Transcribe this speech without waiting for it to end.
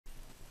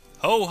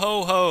Ho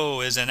Ho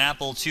Ho is an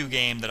Apple II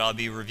game that I'll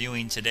be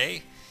reviewing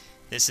today.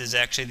 This is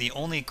actually the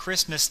only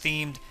Christmas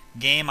themed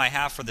game I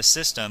have for the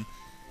system.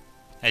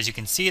 As you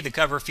can see, the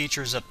cover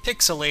features a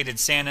pixelated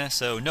Santa,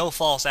 so no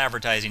false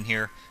advertising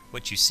here.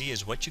 What you see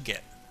is what you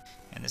get.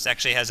 And this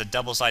actually has a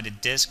double-sided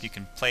disc. You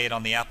can play it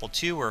on the Apple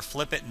II or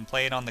flip it and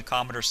play it on the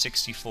Commodore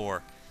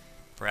 64.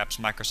 Perhaps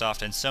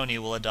Microsoft and Sony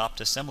will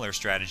adopt a similar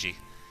strategy.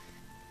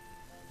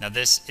 Now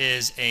this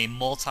is a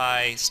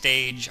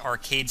multi-stage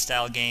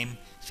arcade-style game.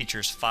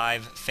 Features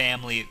 5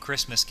 family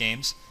Christmas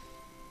games.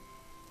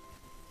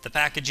 The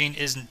packaging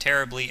isn't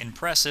terribly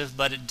impressive,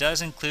 but it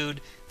does include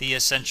the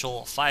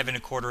essential 5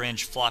 1/4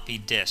 inch floppy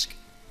disk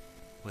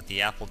with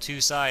the Apple II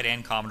side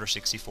and Commodore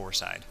 64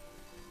 side.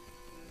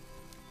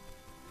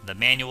 The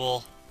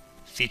manual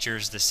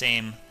features the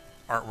same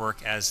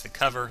artwork as the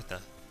cover,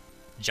 the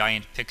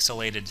giant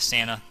pixelated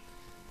Santa,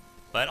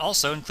 but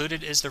also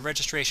included is the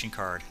registration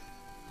card.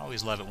 I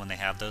always love it when they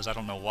have those. I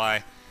don't know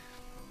why.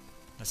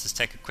 Let's just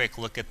take a quick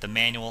look at the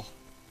manual.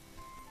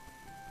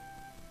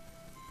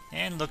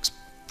 And looks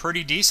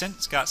pretty decent.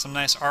 It's got some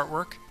nice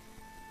artwork.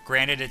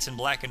 Granted, it's in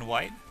black and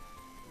white,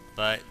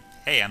 but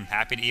hey, I'm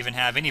happy to even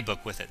have any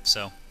book with it,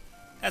 so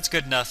that's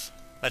good enough.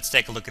 Let's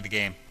take a look at the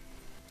game.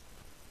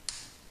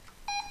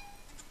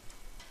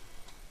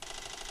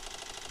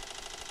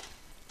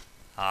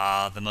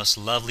 Ah, the most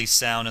lovely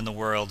sound in the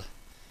world.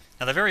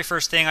 Now, the very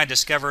first thing I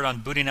discovered on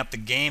booting up the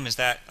game is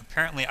that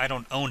apparently I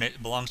don't own it.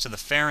 It belongs to the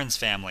Ferens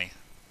family.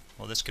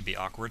 Well, this could be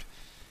awkward.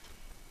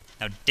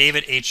 Now,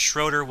 David H.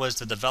 Schroeder was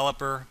the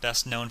developer,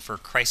 best known for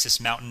Crisis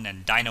Mountain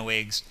and Dino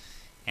Eggs,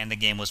 and the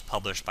game was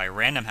published by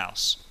Random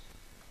House.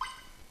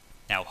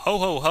 Now, Ho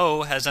Ho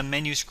Ho has a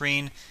menu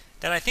screen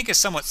that I think is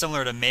somewhat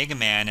similar to Mega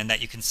Man in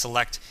that you can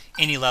select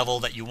any level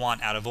that you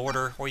want out of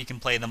order, or you can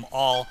play them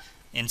all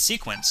in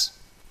sequence.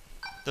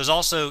 There's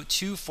also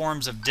 2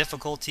 forms of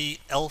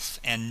difficulty,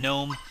 Elf and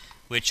Gnome,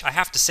 which I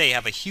have to say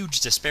have a huge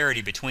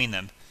disparity between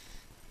them,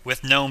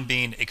 with Gnome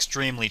being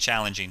extremely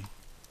challenging.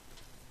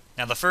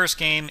 Now the first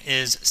game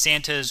is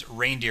Santa's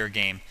Reindeer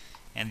Game,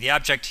 and the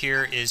object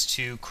here is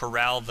to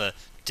corral the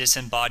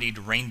disembodied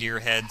reindeer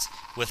heads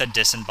with a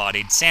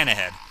disembodied Santa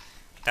head.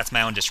 That's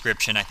my own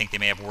description. I think they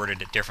may have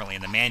worded it differently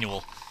in the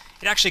manual.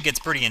 It actually gets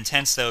pretty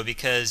intense though,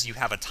 because you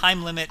have a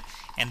time limit,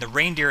 and the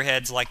reindeer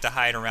heads like to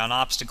hide around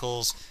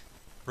obstacles,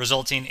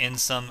 resulting in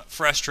some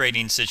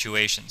frustrating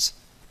situations.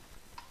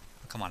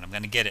 Oh, come on, I'm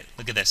going to get it.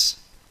 Look at this.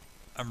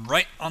 I'm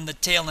right on the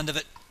tail end of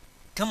it.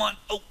 Come on.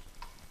 Oh,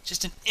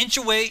 just an inch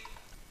away.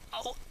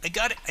 Oh, I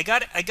got it. I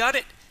got it. I got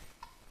it.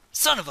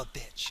 Son of a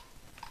bitch.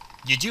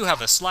 You do have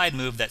a slide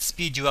move that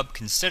speeds you up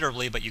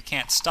considerably, but you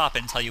can't stop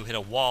it until you hit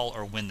a wall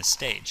or win the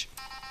stage.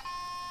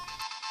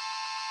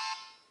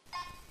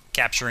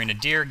 Capturing a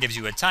deer gives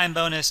you a time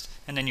bonus,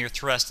 and then you're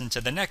thrust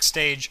into the next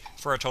stage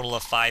for a total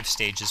of 5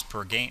 stages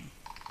per game.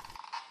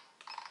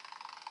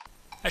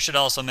 I should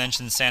also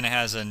mention Santa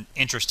has an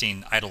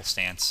interesting idle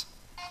stance.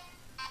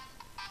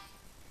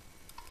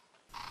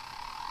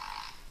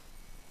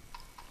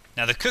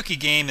 Now the cookie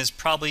game is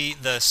probably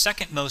the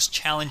second most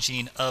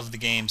challenging of the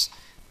games.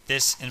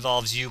 This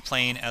involves you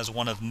playing as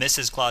one of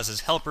Mrs.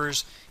 Claus's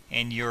helpers,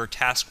 and you're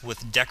tasked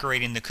with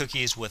decorating the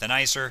cookies with an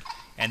icer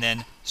and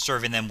then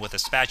serving them with a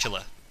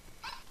spatula.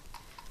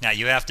 Now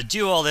you have to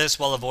do all this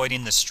while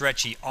avoiding the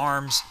stretchy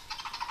arms.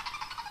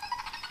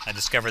 I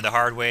discovered the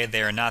hard way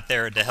they are not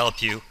there to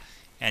help you.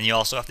 And you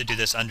also have to do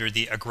this under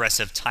the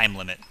aggressive time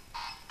limit.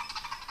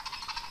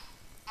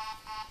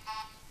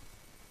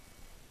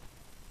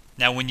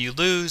 Now when you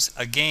lose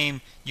a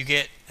game, you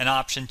get an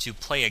option to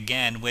play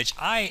again, which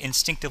I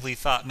instinctively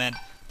thought meant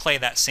play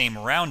that same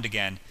round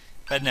again.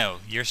 But no,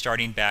 you're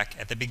starting back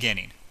at the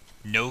beginning.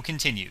 No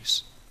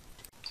continues.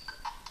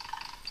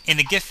 In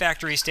the Gift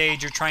Factory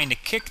stage, you're trying to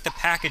kick the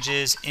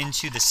packages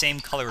into the same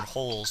colored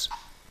holes.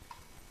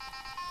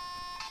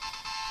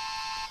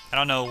 I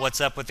don't know what's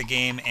up with the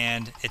game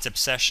and its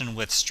obsession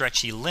with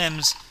stretchy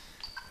limbs,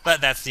 but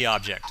that's the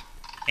object.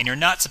 And you're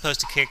not supposed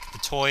to kick the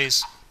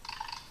toys.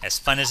 As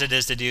fun as it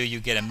is to do, you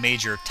get a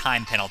major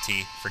time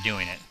penalty for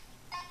doing it.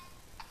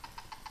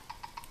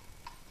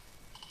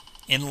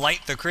 In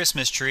Light the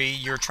Christmas Tree,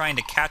 you're trying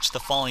to catch the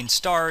falling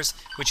stars,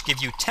 which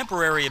give you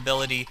temporary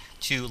ability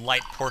to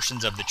light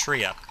portions of the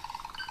tree up.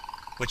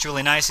 What's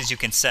really nice is you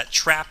can set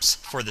traps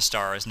for the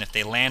stars, and if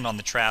they land on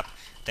the trap,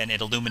 then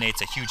it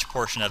illuminates a huge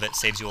portion of it,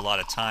 saves you a lot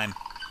of time.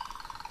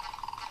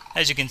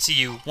 As you can see,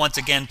 you once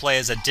again play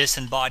as a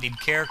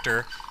disembodied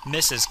character,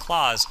 Mrs.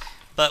 Claus,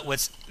 but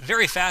what's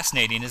very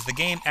fascinating is the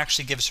game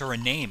actually gives her a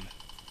name.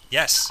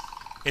 Yes,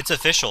 it's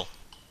official.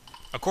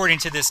 According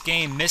to this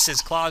game,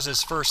 Mrs.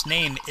 Claus's first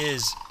name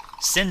is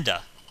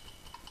Cinda.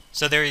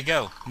 So there you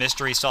go,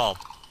 mystery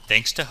solved,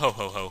 thanks to Ho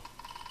Ho Ho.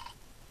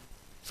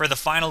 For the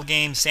final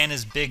game,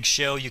 Santa's Big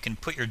Show, you can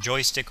put your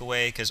joystick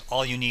away because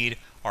all you need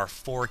are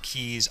 4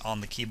 keys on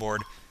the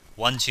keyboard.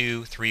 1,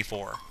 2, 3,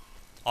 4.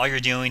 All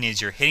you're doing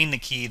is you're hitting the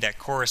key that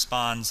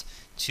corresponds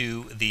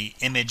to the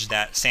image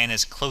that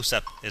Santa's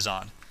close-up is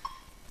on.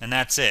 And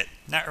that's it.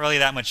 Not really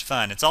that much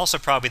fun. It's also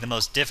probably the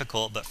most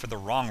difficult, but for the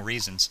wrong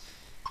reasons.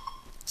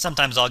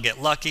 Sometimes I'll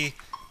get lucky,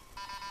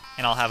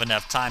 and I'll have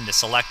enough time to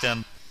select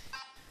him,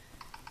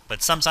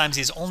 but sometimes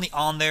he's only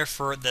on there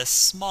for the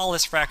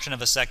smallest fraction of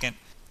a second,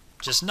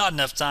 just not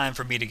enough time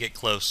for me to get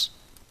close.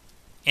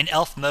 In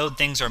Elf mode,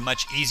 things are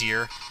much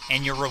easier,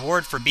 and your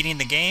reward for beating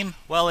the game,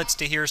 well, it's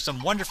to hear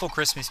some wonderful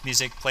Christmas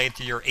music played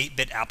through your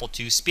 8-bit Apple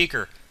II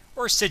speaker,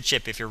 or SID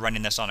chip if you're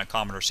running this on a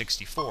Commodore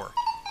 64.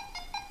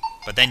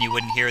 But then you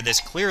wouldn't hear this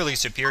clearly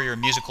superior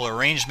musical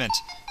arrangement.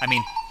 I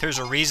mean, there's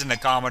a reason the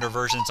Commodore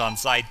version's on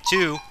side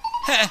 2.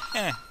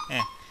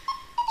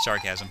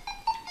 Sarcasm.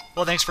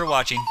 Well, thanks for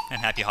watching, and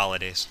happy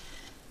holidays.